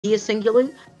is singular,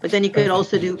 but then you could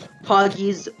also do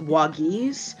Poggies,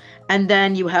 Woggies, and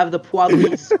then you have the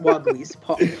Pwogglies, Wogglies,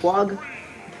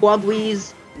 Pwogglies,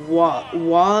 Wogglies.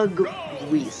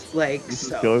 Like, This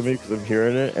so. is killing me because I'm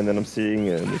hearing it and then I'm seeing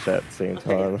it in the chat at the same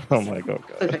time. I'm like, oh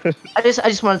god. Okay. I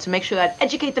just wanted to make sure that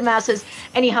educate the masses.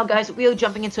 Anyhow, guys, we are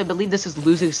jumping into, I believe this is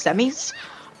Loser Semis.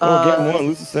 Game 1,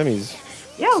 Loser Semis.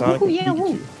 Yeah, Sonic woo, and yeah, Pikachu.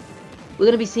 woo. We're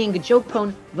gonna be seeing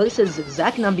Joepwn versus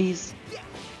Zach67671.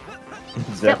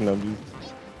 Zach67671.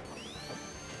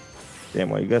 Damn,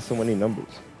 why you got so many numbers?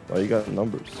 Why you got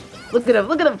numbers? Look at him,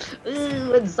 look at him.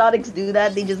 When Sonics do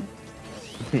that, they just...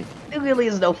 There really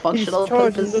is no functional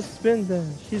purpose. The spin dash.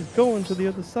 He's going to the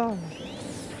other side.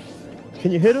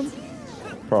 Can you hit him?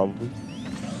 Probably.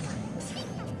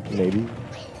 Maybe.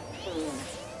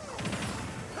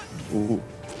 Ooh.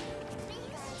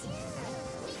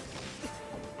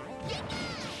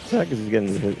 Zach is getting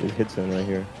his hits in right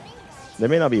here. There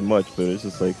may not be much, but it's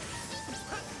just like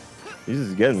he's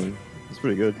just getting them. It's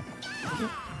pretty good.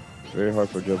 It's very hard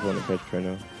for Joepwn to catch right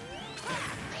now.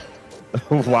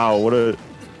 Wow, what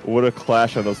a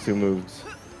clash of those two moves.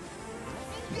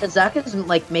 Zach is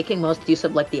like making most use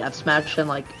of like the F smash, and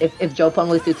like if Joepwn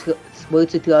were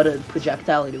to throw out a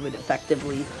projectile, it would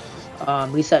effectively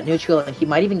reset neutral, and he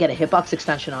might even get a hitbox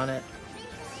extension on it.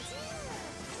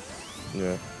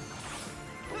 Yeah.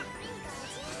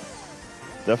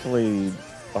 Definitely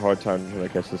a hard time to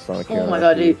catch this Sonic. Oh my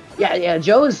god, dude. Yeah,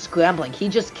 Joe is scrambling. He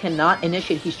just cannot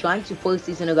initiate. He's trying to force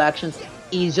these interactions.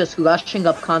 He's just rushing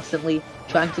up constantly,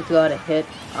 trying to throw out a hit.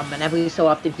 And every so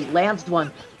often he lands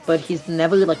one, but he's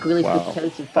never like really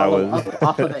prepared to follow up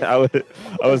off of it. I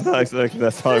was not expecting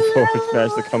that Sonic forward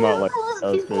smash to come out like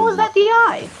that. What was that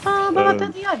DI? How about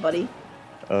that DI, buddy?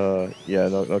 Yeah,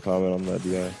 no comment on that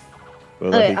DI. But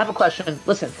okay, I have a question.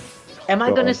 Listen. Am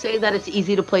I going to say that it's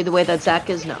easy to play the way that Zach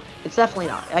is? No, it's definitely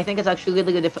not. I think it's actually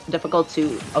really difficult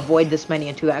to avoid this many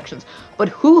interactions. But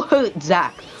who hurt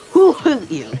Zach? Who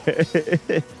hurt you?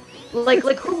 like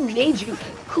who made you?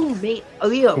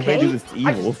 Are you okay? Who made you this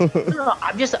evil?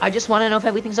 I just want to know if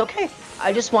everything's okay.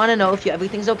 I just want to know if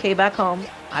everything's okay back home.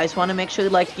 I just want to make sure,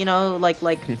 everything's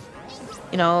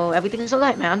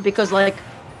alright, man. Because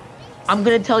I'm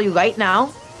gonna tell you right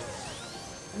now,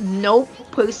 no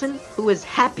person who is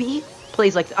happy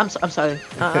plays like I'm sorry.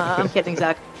 I'm kidding,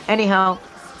 Zach. Anyhow,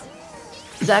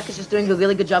 Zach is just doing a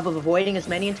really good job of avoiding as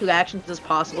many interactions as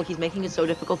possible. He's making it so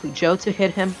difficult for Joe to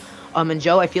hit him. And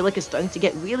Joe, I feel like, is starting to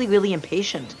get really, really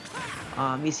impatient.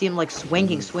 You see him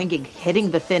swinging,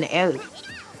 hitting the thin air.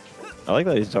 I like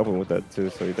that he's jumping with that too.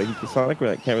 So Sonic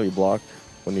can't really block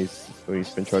when he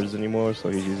spin charges anymore. So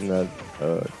he's using that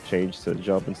change to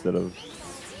jump instead of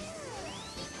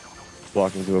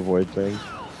blocking to avoid things.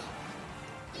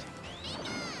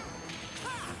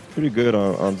 Pretty good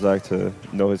on Zach to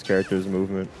know his character's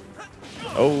movement.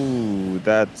 Oh,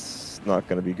 that's not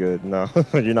gonna be good. No,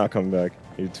 you're not coming back.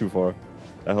 You're too far.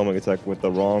 That homing attack went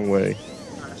the wrong way.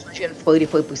 Especially at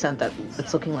 44%, that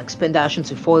it's looking like spin dash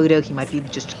into forward. He might be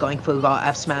just going for raw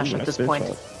F smash at this point.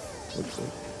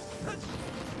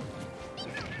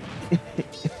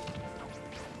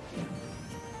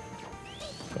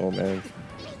 Oh man.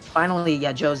 Finally,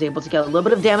 yeah, Joe's able to get a little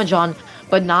bit of damage on,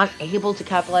 but not able to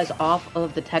capitalize off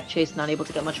of the tech chase, not able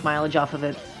to get much mileage off of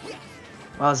it.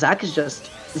 Well, Zach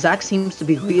seems to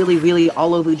be really, really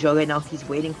all over Joe right now. He's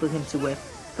waiting for him to whiff,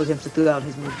 for him to throw out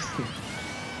his moves.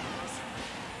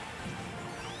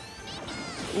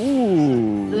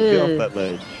 Ooh, get off that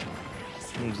ledge.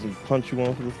 I'm just gonna punch you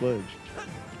off of this ledge.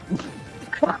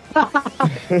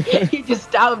 He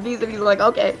just down beats and he's like,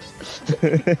 okay.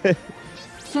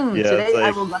 Yeah, today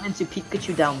I will run into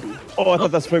Pikachu down B. Oh, I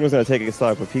thought that spring was going to take a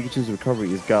side, but Pikachu's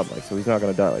recovery is godlike, so he's not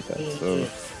going to die like that. So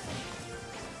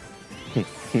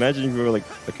imagine if you were like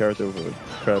a character with a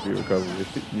crappy recovery.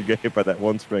 You get hit by that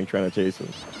one spring trying to chase him.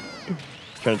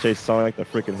 Trying to chase Sonic the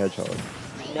freaking Hedgehog.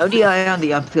 No DI on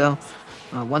the up throw.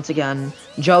 Once again,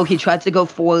 Joe, he tried to go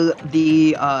for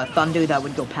the Thunder that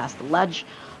would go past the ledge.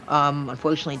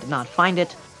 Unfortunately, did not find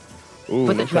it. Ooh,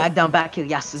 but the drag down back here,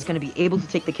 yes, is going to be able to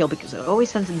take the kill because it always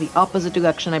sends in the opposite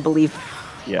direction, I believe.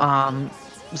 Yeah.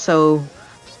 So,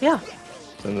 yeah.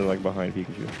 Send it behind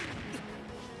Pikachu.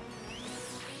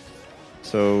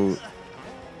 So,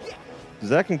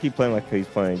 Zach can keep playing like he's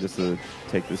playing just to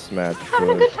take this match. Having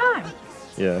a good time.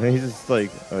 Yeah, he's just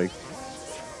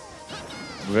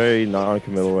very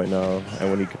non-committal right now, and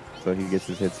when he gets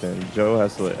his hits in, Joe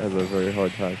has a very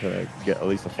hard time trying to get at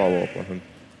least a follow-up on him.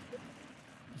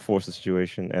 Force the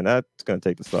situation, and that's gonna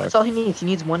take the stock. That's all he needs. He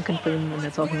needs one confirm, and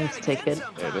that's all he needs to take it.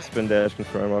 Yeah, the spin dash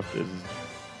confirm off is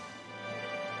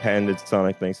patented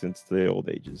Sonic thing since the old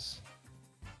ages.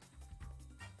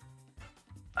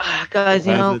 Guys,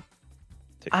 you Has know, it,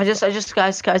 take I the just,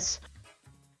 guys,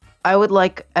 I would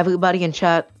like everybody in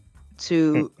chat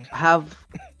to have,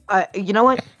 you know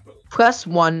what? Press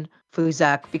 1 for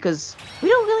Zach, because we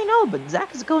don't really know, but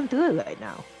Zach is going through it right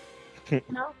now. You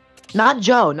know? Not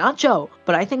Joe,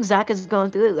 but I think Zach is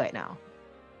going through it right now.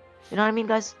 You know what I mean,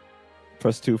 guys?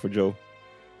 Press 2 for Joe.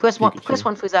 Press one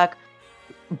Pikachu. for Zach.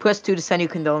 Press 2 to send your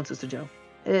condolences to Joe.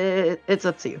 It's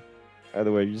up to you.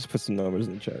 Either way, you just put some numbers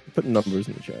in the chat. Put numbers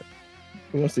in the chat.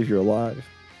 We want to see if you're alive.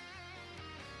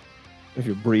 If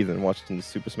you're breathing, watching the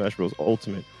Super Smash Bros.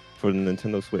 Ultimate for the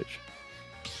Nintendo Switch.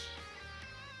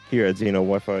 Here at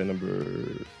XeNOwifi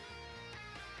number...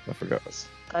 I forgot.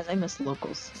 Guys, I miss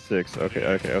locals. 6. Okay,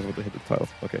 I was about to hit the title.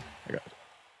 Okay, I got it.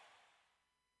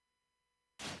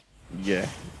 Yeah.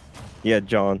 Yeah,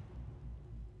 John.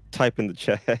 Type in the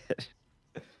chat.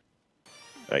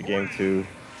 Alright, game 2.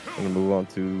 I'm gonna move on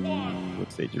to...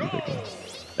 What stage are we picking?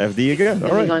 FD again?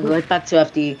 Alright. Going right back to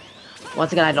FD.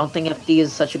 Once again, I don't think FD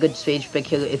is such a good stage pick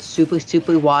here. It's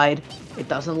super wide. It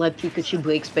doesn't let Pikachu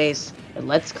break space. It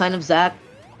lets kind of Zach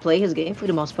play his game for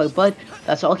the most part, but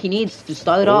that's all he needs to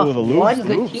start it off. One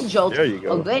good team jolt,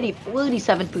 already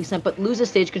 47%, but loses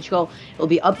stage control. It'll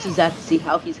be up to Zach to see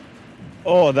how he's...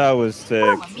 Oh, that was sick.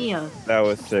 Mamma mia. That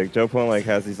was sick. Joepwn like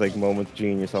has these like moments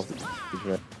genius off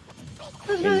the...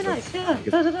 That's really nice, yeah.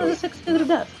 That was a 6 to the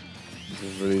death. This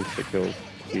is really sick kills.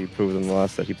 He proved in the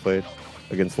last set he played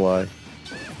against Lai.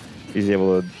 He's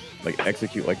able to like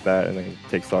execute like that and then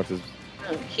take stocks as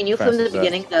he knew from the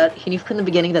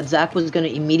beginning that Zach was going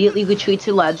to immediately retreat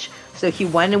to ledge, so he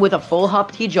went in with a full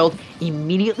hop T-jolt,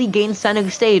 immediately gained center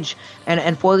stage,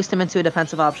 and forced him into a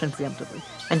defensive option preemptively.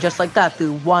 And just like that,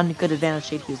 through one good advantage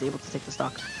shade, he was able to take the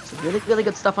stock. So really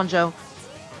good stuff on Joe.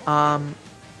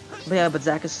 But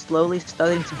Zach is slowly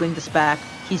starting to bring this back.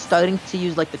 He's starting to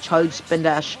use like the charge spin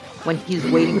dash when he's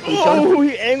waiting for Joe. Oh,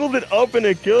 he angled it up and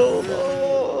it killed.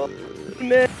 Oh,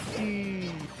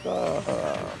 nasty.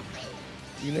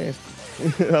 You nasty.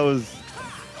 that was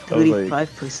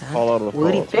 35%. All out of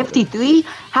the 53?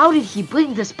 How did he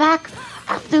bring this back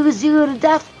after a 0 to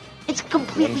death? It's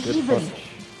completely even. Punch.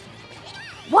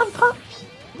 One punch?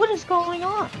 What is going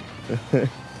on?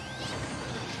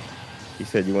 He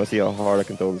said, you want to see how hard I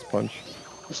can throw this punch?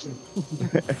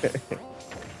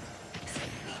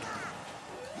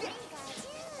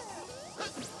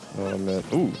 Oh, man.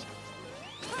 Ooh.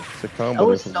 It's a combo. That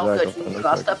was so good. He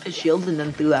crossed up his shield and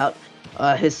then threw out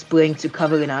his spring to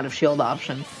cover an out of shield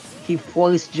option. He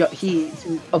forced Joe.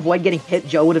 To avoid getting hit,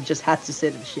 Joe would have just had to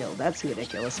sit in shield. That's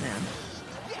ridiculous, man.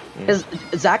 His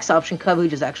Zach's option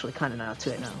coverage is actually kind of not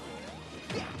to it now.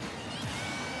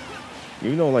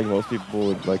 You know, like most people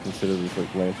would like consider this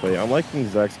like lane play. I'm liking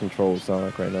Zach's control of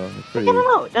Sonic right now. It's pretty,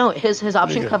 no. His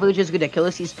option coverage is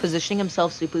ridiculous. He's positioning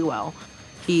himself super well.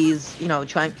 He's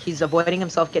he's avoiding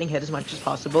himself getting hit as much as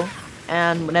possible.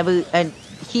 And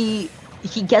he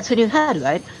gets in your head,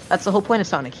 right? That's the whole point of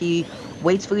Sonic. He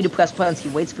waits for you to press buttons. He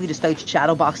waits for you to start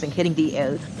shadow boxing, hitting the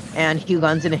air, and he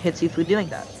runs in and hits you for doing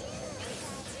that.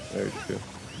 Very true.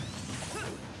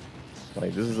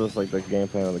 Like this is just like the game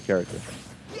plan of the character.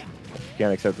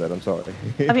 Can't accept that. I'm sorry.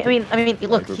 I mean,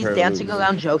 look, he's dancing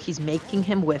around Joe. He's making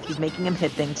him whiff. He's making him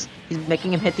hit things. He's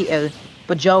making him hit the air.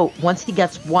 But Joe, once he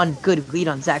gets one good read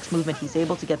on Zach's movement, he's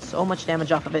able to get so much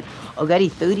damage off of it. Already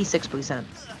 36%.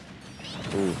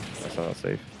 Ooh, that's not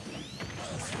safe.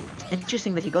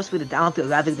 Interesting that he goes for the down throw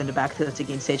rather than the back throw to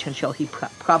gain stage control. He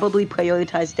probably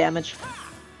prioritized damage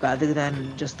rather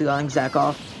than just throwing Zach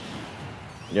off.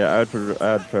 Yeah, I'd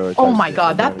prioritize. Oh my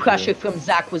god, that pressure from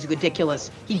Zach was ridiculous.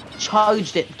 He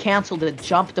charged it, canceled it,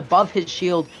 jumped above his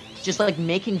shield, just like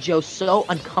making Joe so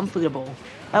uncomfortable.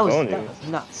 That was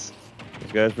nuts.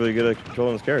 This guy's really good at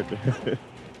controlling his character.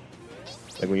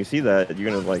 Like when you see that, you're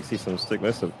gonna like see some sick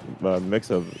mix-up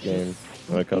game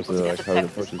when it comes to like how he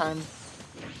approaches.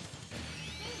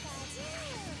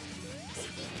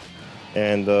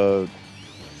 And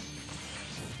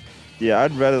yeah,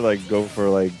 I'd rather like go for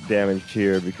like damage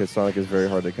here because Sonic is very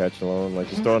hard to catch alone. Like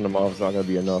just throwing him off is not gonna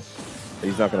be enough.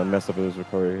 He's not gonna mess up his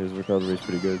recovery. His recovery is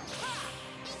pretty good.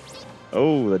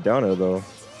 Oh, the downer though.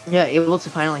 Yeah, able to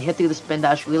finally hit through the spin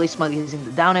dash. Really smart using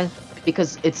the downer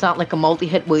because it's not like a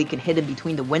multi-hit where you can hit in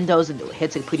between the windows and the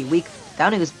hits are pretty weak.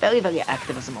 Downer is very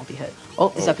active as a multi-hit.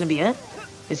 Oh, is that gonna be it?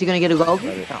 Is he gonna get a gold?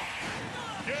 No,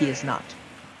 he is not.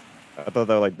 I thought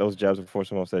that like those jabs would force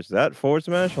him off stage. That forward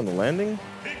smash on the landing,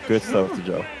 good stuff to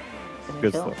Joe.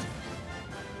 Good stuff.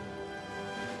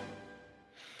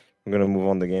 I'm gonna move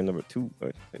on to game number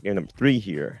 3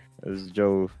 here. As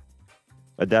Joe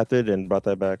adapted and brought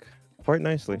that back quite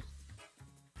nicely.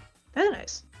 Very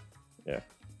nice. Yeah.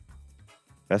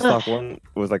 That stock one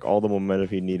was like all the momentum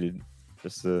he needed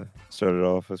just to start it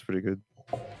off. That's pretty good.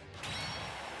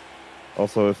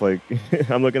 Also, if like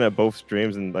I'm looking at both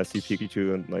streams and I see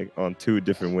Pikachu and like on 2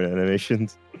 different win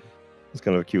animations, it's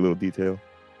kind of a cute little detail.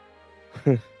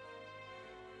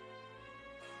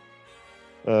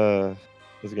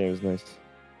 This game is nice.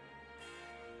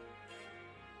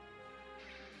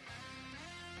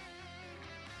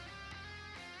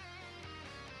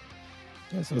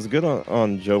 Yeah, so it's good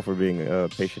on Joe for being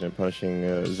patient and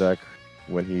punishing Zach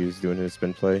when he's doing his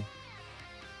spin play.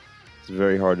 It's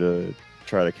very hard to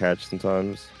try to catch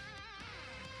sometimes.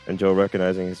 And Joe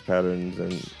recognizing his patterns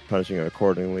and punishing it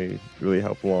accordingly really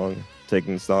helped along,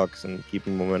 taking stocks and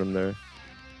keeping momentum there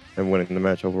and winning the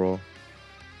match overall.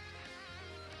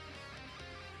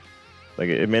 Like,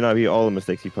 it may not be all the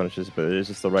mistakes he punishes, but it's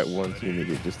just the right ones he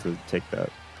needed just to take that.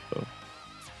 So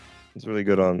it's really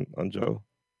good on Joe.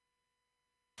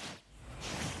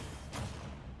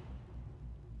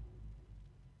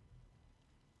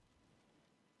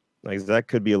 Like, Zach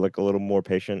could be like a little more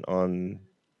patient on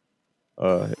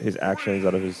his actions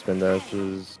out of his spin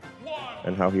dashes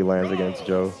and how he lands against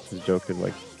Joe, because Joe could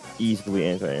like easily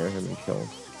anti-air him and kill him.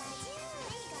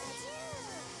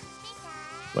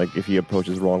 Like, if he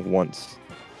approaches wrong once,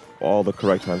 all the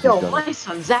correct times he's done. My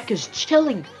son Zach is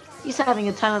chilling. He's having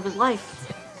a time of his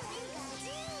life.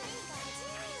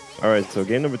 Alright, so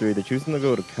game number 3, they're choosing to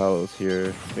go to Kalos here.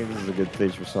 I think this is a good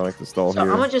stage for Sonic to stall here. I'm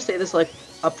gonna just say this like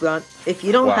up front. If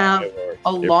you don't have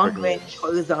a long-range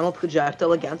horizontal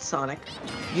projectile against Sonic,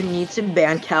 you need to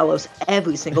ban Kalos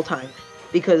every single time.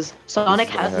 Because Sonic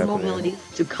has the mobility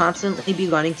to constantly be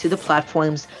running to the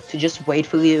platforms to just wait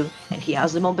for you, and he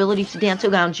has the mobility to dance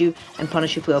around you and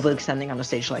punish you for overextending on a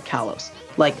stage like Kalos.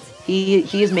 Like,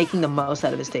 he is making the most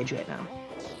out of his stage right now.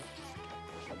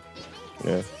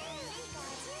 Yeah.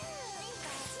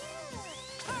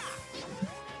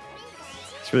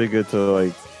 It's really good to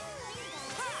like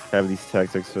have these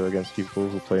tactics against people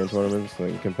who play in tournaments,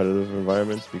 like competitive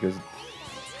environments, because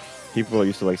people are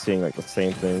used to like seeing like the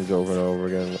same things over and over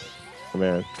again. Like, oh,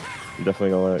 man, I'm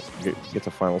definitely gonna get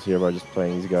to finals here by just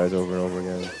playing these guys over and over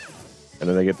again. And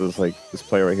then they get this like this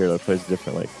player right here that plays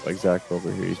different, like Zach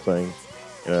over here. He's playing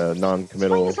in a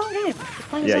non-committal. He's playing his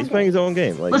own game. He's playing his own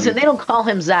game. Like, listen, they don't call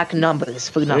him Zach Numbers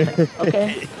for nothing.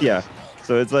 Okay. Yeah.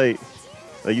 So it's like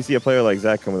you see a player like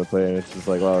Zach come into play, and it's just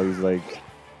like, wow, he's like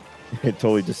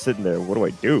totally just sitting there. What do I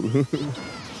do?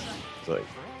 It's like,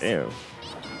 damn.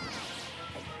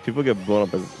 People get blown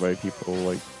up by people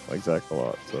like Zach a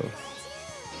lot, so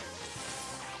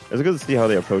it's good to see how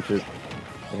they approach it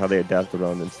and how they adapt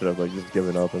around it instead of like just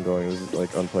giving up and going, this is like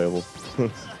unplayable.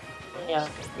 Yeah,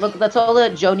 look, that's all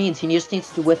that Joe needs. He just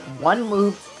needs to, with one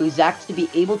move, for Zach to be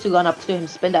able to run up to him,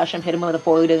 spin dash him, hit him with a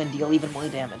forwarder, and deal even more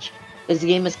damage. This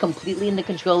game is completely in the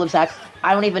control of Zach.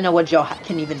 I don't even know what Joe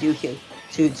can even do here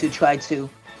to try to,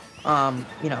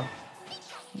 you know,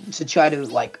 to try to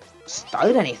like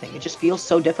start anything. It just feels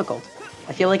so difficult.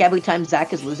 I feel like every time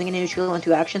Zach is losing an neutral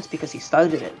into actions because he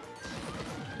started it.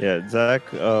 Yeah, Zach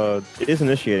is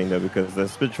initiating though, because the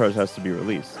spin charge has to be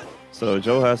released. So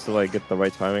Joe has to like get the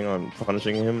right timing on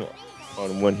punishing him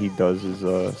on when he does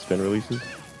his spin releases,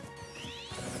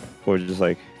 or just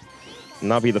like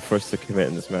not be the first to commit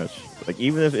in this match. Like,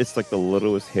 even if it's like the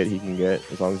littlest hit he can get,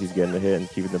 as long as he's getting the hit and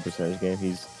keeping the percentage game,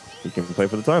 he can play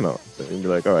for the timeout. So he can be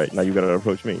like, all right, now you gotta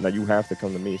approach me. Now you have to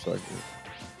come to me so I can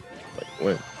like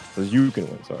win, so you can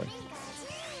win. Sorry.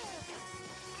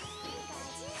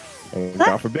 And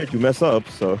God forbid you mess up.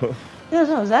 So Yeah,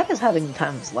 no, Zach is having the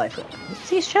time of his life.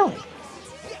 He's chilling.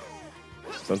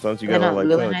 Sometimes you gotta like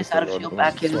really nice out of shield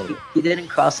back here. He didn't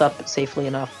cross up safely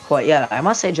enough. Quite, yeah. I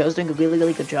must say Joe's doing a really,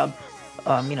 really good job.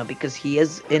 You know, because he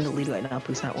is in the lead right now,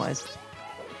 percent wise.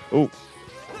 Oh,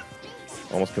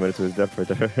 almost committed to his death right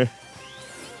there.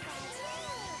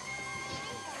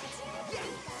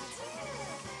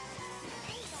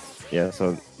 Yeah.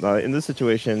 So in this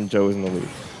situation, Joe is in the lead.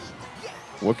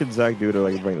 What could Zach do to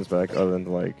like bring this back other than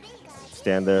to like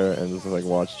stand there and just like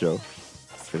watch Joe?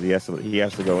 Because he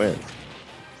has to go in.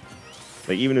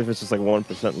 Like, even if it's just like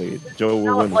 1% lead, Joe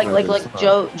will win. Like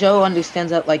Joe understands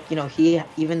that, like, you know, he,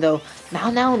 even though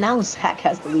now Zach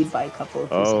has the lead by a couple of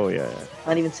percent. Oh yeah.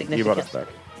 Not even significant. He brought us back.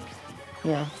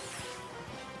 Yeah.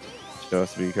 Joe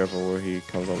has to be careful where he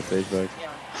comes on the stage back.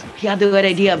 He had the right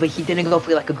idea, but he didn't go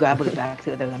for like a grab with back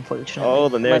there, unfortunately. Oh,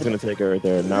 the nair's gonna take her right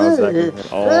there. Now Zach.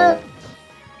 Oh.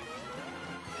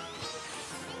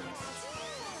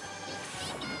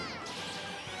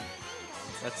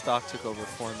 That stock took over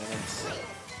 4 minutes.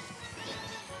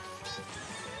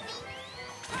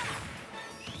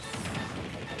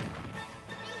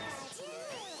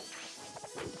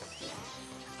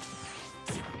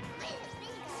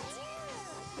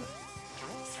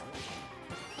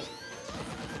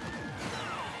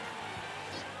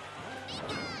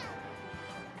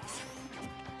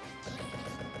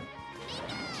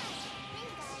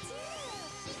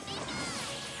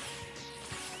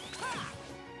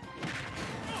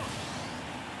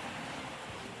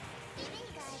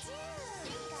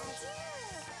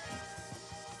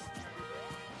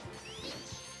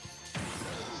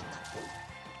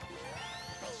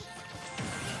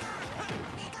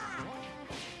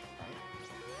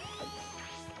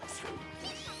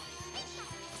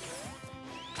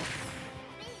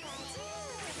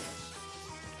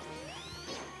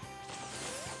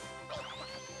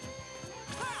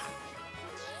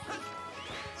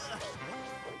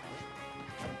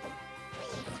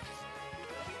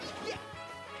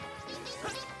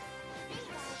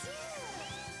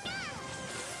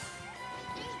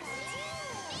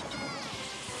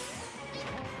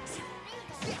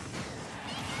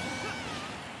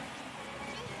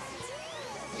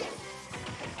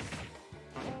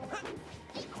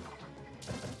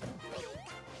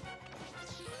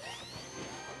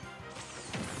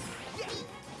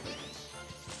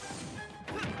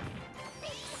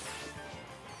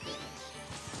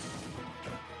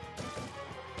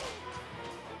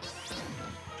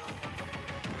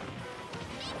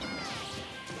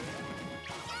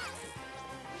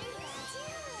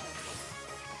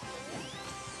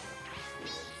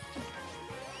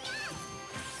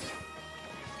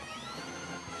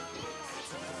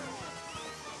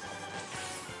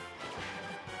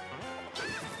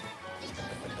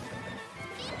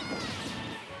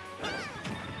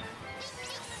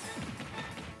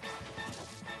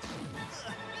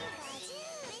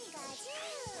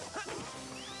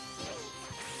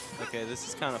 Okay, this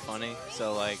is kind of funny.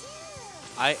 So like,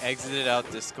 I exited out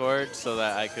Discord so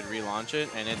that I could relaunch it,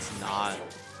 and it's not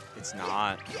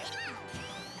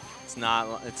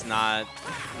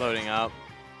loading up.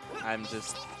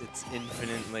 It's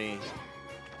infinitely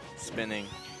spinning.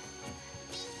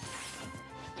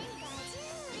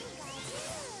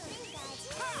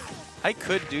 I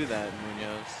could do that,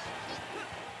 Munoz.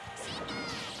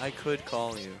 I could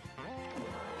call you.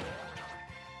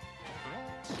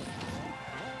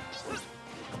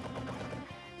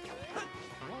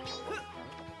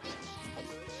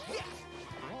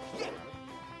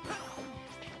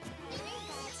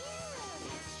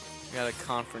 Got a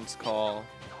conference call.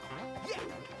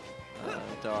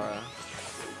 Dara.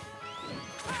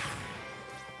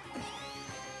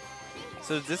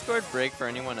 So did Discord break for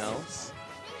anyone else?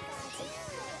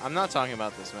 I'm not talking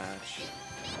about this match.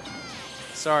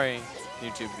 Sorry,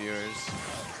 YouTube viewers.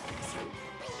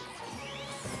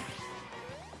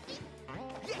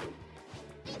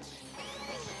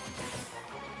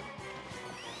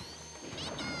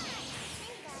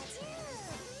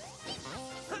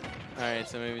 Alright,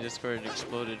 so maybe Discord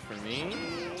exploded for me?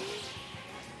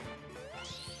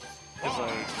 'Cause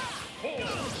like... 4, 3,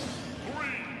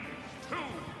 2,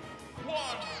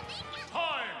 1,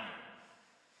 time!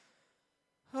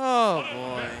 Oh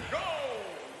boy. Go!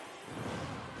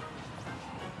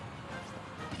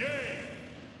 Game!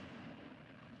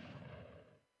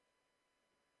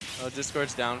 Oh,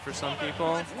 Discord's down for some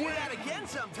people. Let's do that again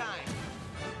sometime.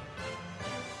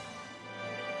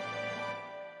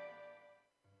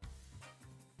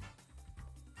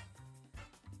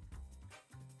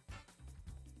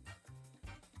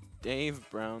 Dave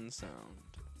Brown sound.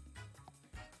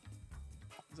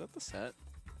 Is that the set?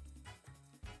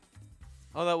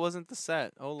 Oh, that wasn't the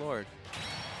set. Oh lord.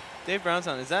 Dave Brown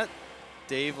sound. Is that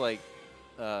Dave like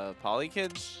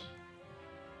Polykids?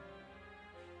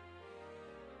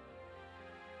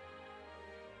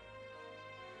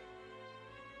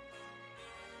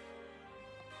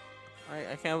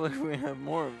 I can't believe we have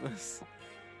more of this.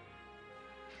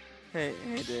 Hey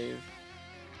Dave.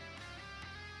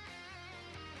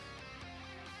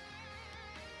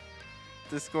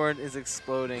 Discord is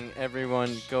exploding.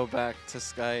 Everyone go back to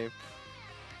Skype.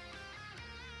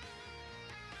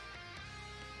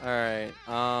 Alright,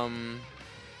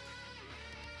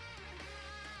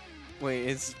 wait,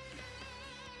 is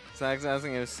Zach's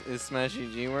asking is Smash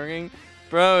EG working?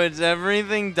 Bro, is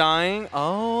everything dying?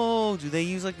 Oh, do they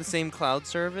use like the same cloud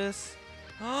service?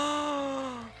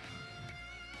 Oh,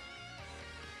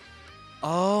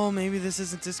 maybe this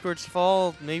isn't Discord's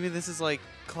fault. Maybe this is like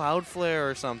Cloudflare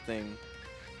or something.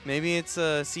 Maybe it's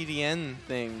a CDN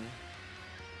thing.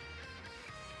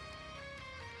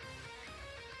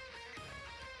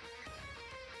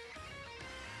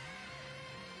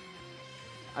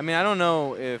 I mean, I don't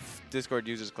know if Discord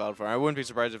uses Cloudflare. I wouldn't be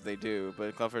surprised if they do,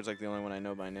 but Cloudflare's like the only one I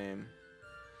know by name.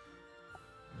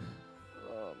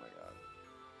 Oh my god.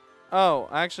 Oh,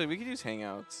 actually, we could use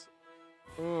Hangouts.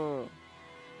 Oh.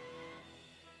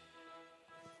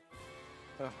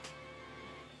 Ugh.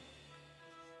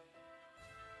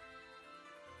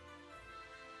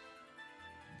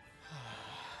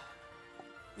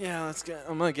 Yeah, let's get.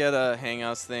 I'm gonna get a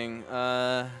Hangouts thing.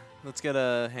 Let's get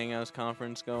a Hangouts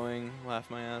conference going. Laugh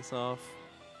my ass off.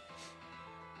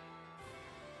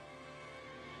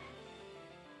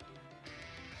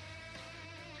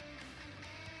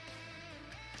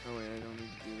 Oh wait, I don't need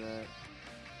to do that.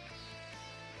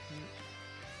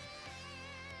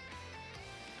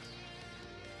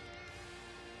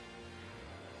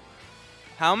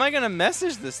 How am I gonna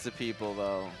message this to people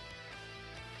though?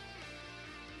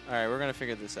 Alright, we're gonna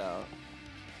figure this out.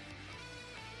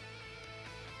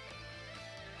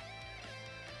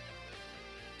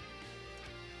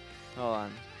 Hold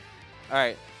on.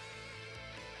 Alright.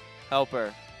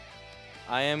 Helper.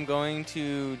 I am going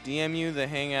to DM you the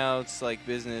Hangouts like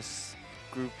business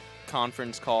group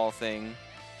conference call thing.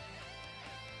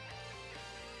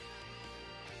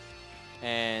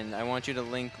 And I want you to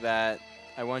link that.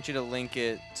 I want you to link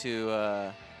it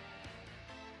to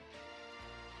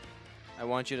I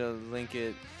want you to link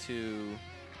it to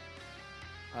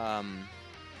I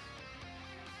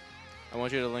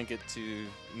want you to link it to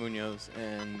Munoz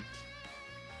and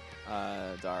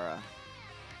Dara.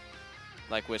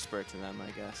 Like whisper it to them,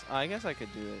 I guess. I guess I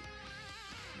could do it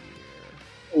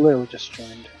here. Lil just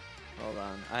joined. Hold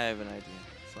on, I have an idea.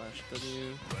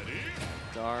 /W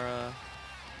Dara.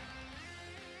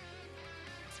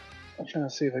 I'm trying to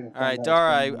see if I can find Alright, out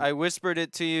Dara, what's I whispered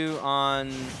it to you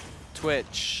on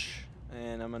Twitch.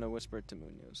 And I'm gonna whisper it to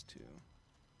Munoz too.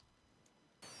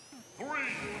 3,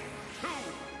 2,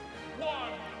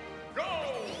 1,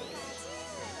 go!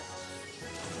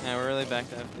 Yeah, we're really back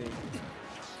to FD.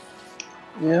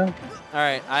 Yeah. All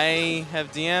right, I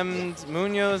have DM'd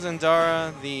Munoz and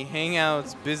Dara the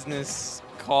Hangouts business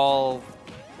call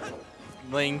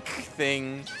link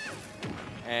thing,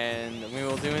 and we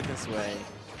will do it this way.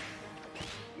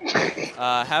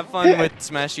 Have fun with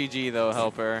Smash EG though,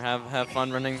 Helper. Have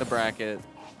fun running the bracket.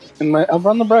 I'm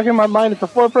on the bracket in my mind. It's a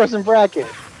 4-person bracket.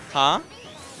 Huh?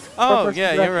 Oh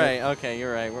yeah, bracket. you're right. Okay,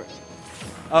 you're right.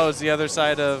 Oh, is the other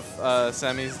side of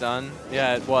semis done?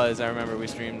 Yeah, it was. I remember we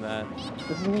streamed that.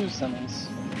 This is new semis.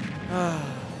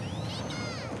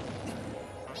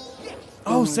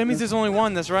 Oh, semis is only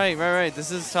one. That's right. Right.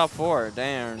 This is top 4.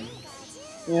 Damn.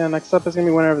 Yeah, next up is gonna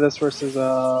be winner of this versus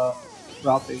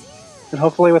Ralphie. And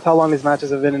hopefully, with how long these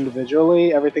matches have been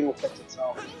individually, everything will fix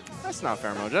itself. That's not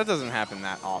fair, Mojo. That doesn't happen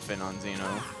that often on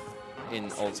Xeno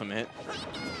in Ultimate.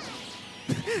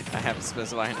 I have to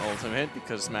specify in Ultimate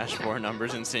because Smash 4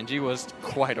 numbers in Sinji was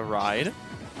quite a ride.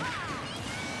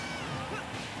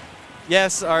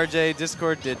 Yes, RJ,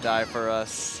 Discord did die for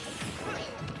us.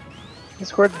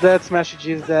 Discord's dead, Smash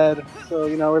EG is dead. So,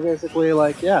 you know, we're basically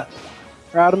like, yeah,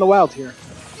 we're out in the wild here.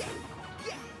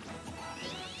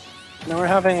 Now we're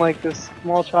having like this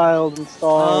small child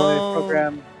install a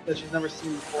program that she's never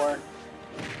seen before.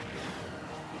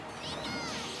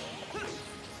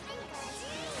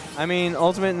 I mean,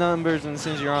 Ultimate numbers in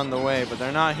Sinji are on the way, but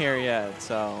they're not here yet,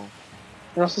 so...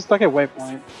 They're also stuck at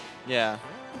waypoint. Yeah.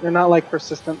 They're not like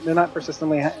persistent. They're not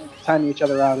persistently timing each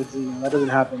other out at Xeno. That doesn't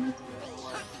happen.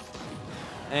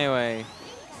 Anyway,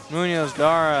 Munoz,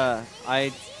 Dara,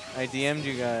 I DM'd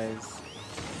you guys.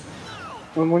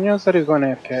 Well, Munoz said he was going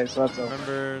AFK, so that's over.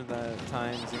 Remember that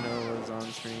time Xeno was on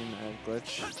stream at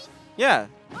Glitch? Yeah.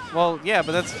 Well, yeah,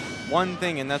 but that's one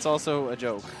thing, and that's also a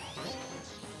joke.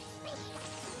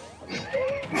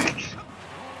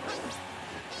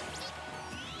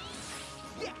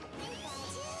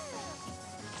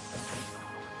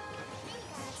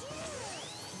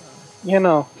 You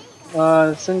know,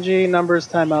 Sinji numbers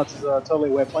timeouts is a totally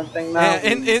waypoint thing now.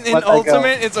 In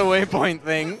Ultimate, it's a waypoint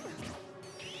thing.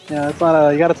 Yeah, it's not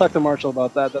a. You gotta talk to Marshall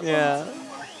about that. That's yeah.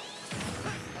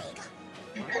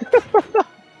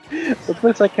 But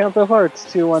this, I count so far. It's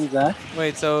 2-1 Zach.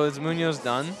 Wait, so is Munoz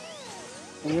done?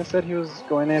 Munoz said he was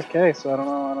going AFK, so I don't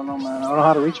know, man. I don't know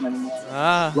how to reach him anymore.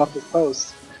 Ah. Left his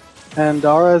post. And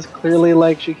Dara is clearly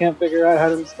like she can't figure out how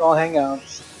to install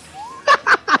Hangouts.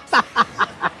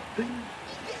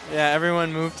 Yeah,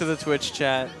 everyone move to the Twitch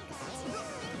chat.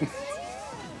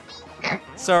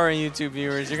 Sorry, YouTube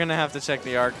viewers, you're gonna have to check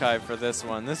the archive for this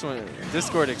one. This one,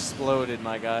 Discord exploded,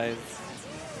 my guys.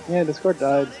 Yeah, Discord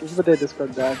died. This is the day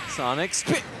Discord died. Sonic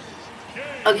spit.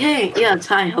 Okay, yeah,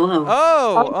 Ty, hello.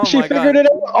 Oh she my god. figured it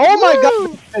out. Oh my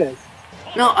god.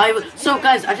 No, so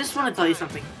guys, I just want to tell you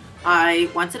something. I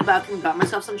went to the bathroom, got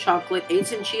myself some chocolate, ate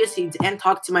some chia seeds, and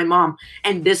talked to my mom.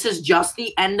 And this is just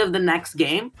the end of the next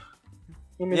game.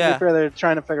 Yeah. They're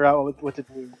trying to figure out what to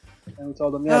do. And we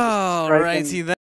told them, yeah, just strike right, and see that.